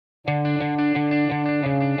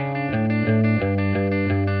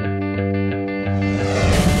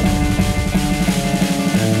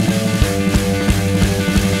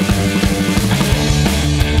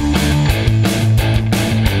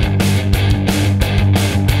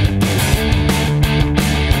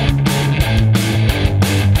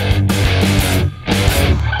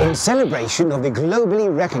celebration of the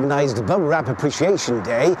globally recognized Bubble Wrap Appreciation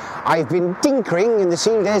Day, I've been tinkering in the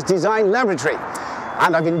Sealed Air's design laboratory,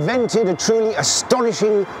 and I've invented a truly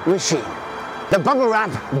astonishing machine, the Bubble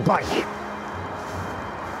Wrap Bike.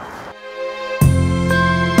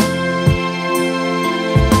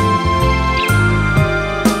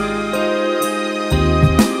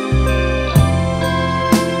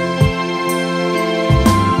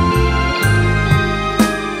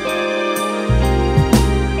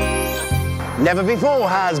 Never before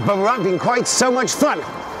has Bubble Wrap been quite so much fun.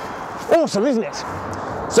 Awesome, isn't it?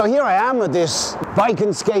 So here I am at this bike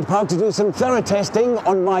and skate park to do some thorough testing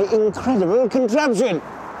on my incredible contraption.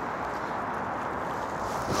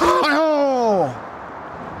 Oh!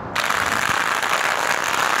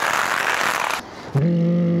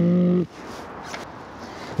 Hey!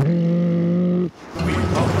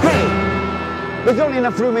 There's only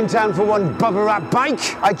enough room in town for one Bubble Wrap bike.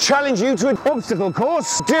 I challenge you to an obstacle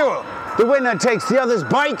course duel. The winner takes the other's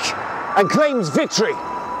bike and claims victory.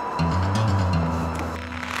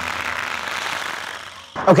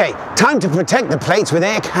 Okay, time to protect the plates with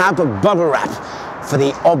air cap and Bubble Wrap for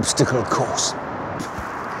the obstacle course.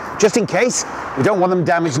 Just in case, we don't want them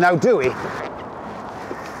damaged now, do we?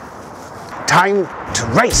 Time to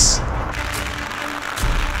race.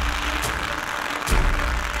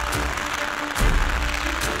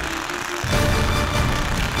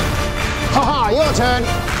 Haha, your turn.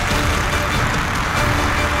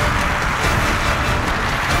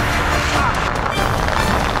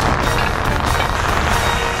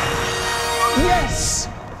 Yes!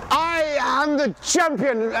 I am the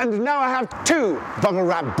champion, and now I have two Bubble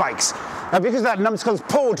Wrap bikes. Now, because of that numbskull's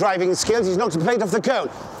poor driving skills, he's knocked the plate off the cone.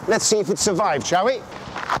 Let's see if it survived, shall we?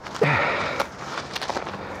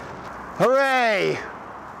 Hooray!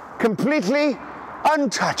 Completely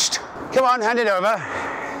untouched. Come on, hand it over.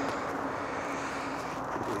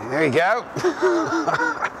 There you go.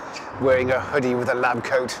 Wearing a hoodie with a lab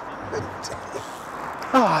coat.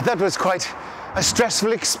 Ah, that was quite a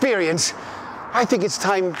stressful experience. I think it's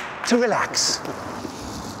time to relax.